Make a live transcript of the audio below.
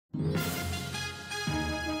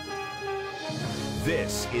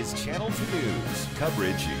This is Channel 2 News,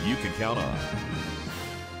 coverage you can count on.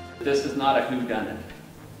 This is not a whodunit.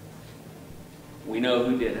 We know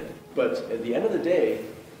who did it. But at the end of the day,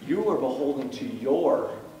 you are beholden to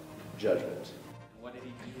your judgment.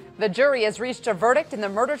 The jury has reached a verdict in the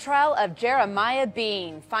murder trial of Jeremiah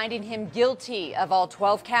Bean, finding him guilty of all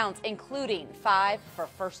 12 counts, including 5 for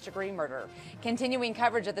first-degree murder. Continuing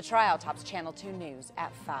coverage of the trial tops Channel 2 News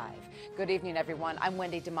at 5. Good evening, everyone. I'm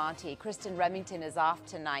Wendy DeMonte. Kristen Remington is off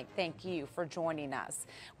tonight. Thank you for joining us.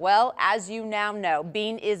 Well, as you now know,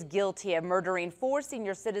 Bean is guilty of murdering 4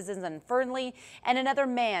 senior citizens in Fernley and another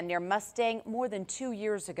man near Mustang more than 2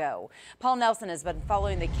 years ago. Paul Nelson has been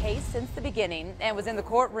following the case since the beginning and was in the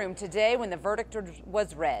courtroom today when the verdict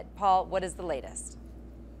was read. Paul, what is the latest?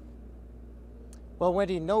 Well,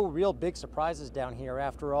 Wendy, no real big surprises down here.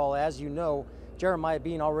 After all, as you know, Jeremiah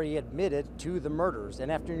Bean already admitted to the murders,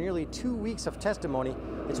 and after nearly 2 weeks of testimony,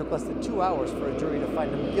 it took less than 2 hours for a jury to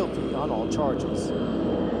find him guilty on all charges.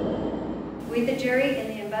 We, the jury,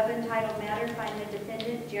 in the above entitled matter, find the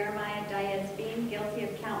defendant, Jeremiah Diaz Bean, guilty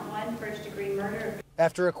of count 1, first-degree murder.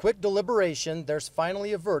 After a quick deliberation, there's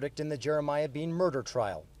finally a verdict in the Jeremiah Bean murder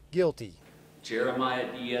trial. Guilty.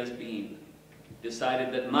 Jeremiah Diaz Bean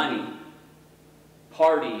decided that money,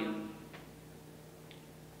 partying,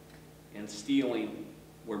 and stealing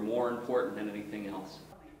were more important than anything else.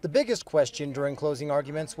 The biggest question during closing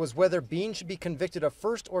arguments was whether Bean should be convicted of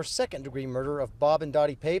first or second degree murder of Bob and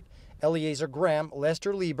Dottie Pape, Eliezer Graham,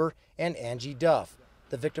 Lester Lieber, and Angie Duff.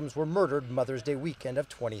 The victims were murdered Mother's Day weekend of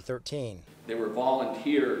 2013. They were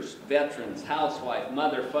volunteers, veterans, housewife,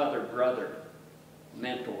 mother, father, brother,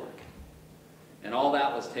 mentor. And all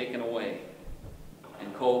that was taken away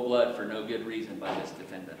in cold blood for no good reason by this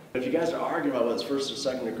defendant. If you guys are arguing about whether it's first or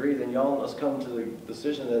second degree, then y'all must come to the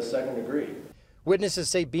decision that it's second degree. Witnesses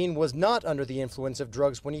say Bean was not under the influence of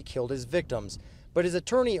drugs when he killed his victims, but his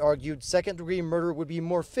attorney argued second-degree murder would be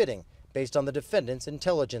more fitting based on the defendant's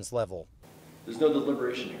intelligence level. There's no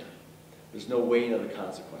deliberation here. There's no weighing of the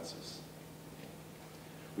consequences.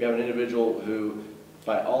 We have an individual who,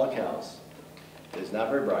 by all accounts, is not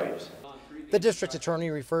very bright. The district attorney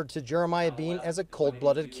referred to Jeremiah Bean as a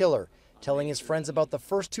cold-blooded killer, telling his friends about the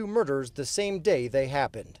first 2 murders the same day they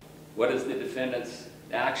happened. What is the defendant's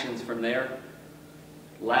actions from there?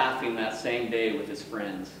 Laughing that same day with his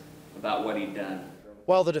friends about what he'd done.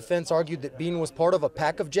 While the defense argued that Bean was part of a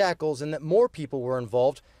pack of jackals and that more people were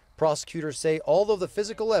involved, prosecutors say all of the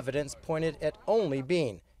physical evidence pointed at only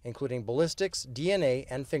Bean, including ballistics, DNA,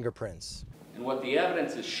 and fingerprints. And what the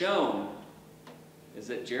evidence has shown is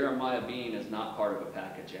that Jeremiah Bean is not part of a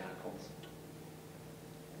pack of jackals.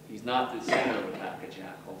 He's not the center of a pack of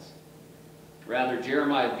jackals. Rather,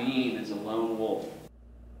 Jeremiah Bean is a lone wolf.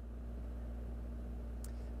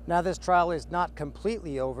 Now, this trial is not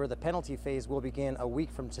completely over. The penalty phase will begin a week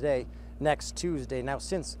from today, next Tuesday. Now,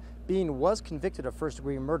 since Bean was convicted of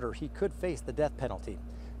first-degree murder, he could face the death penalty.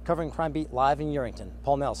 Covering Crime Beat live in Yerington,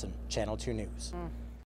 Paul Nelson, Channel 2 News.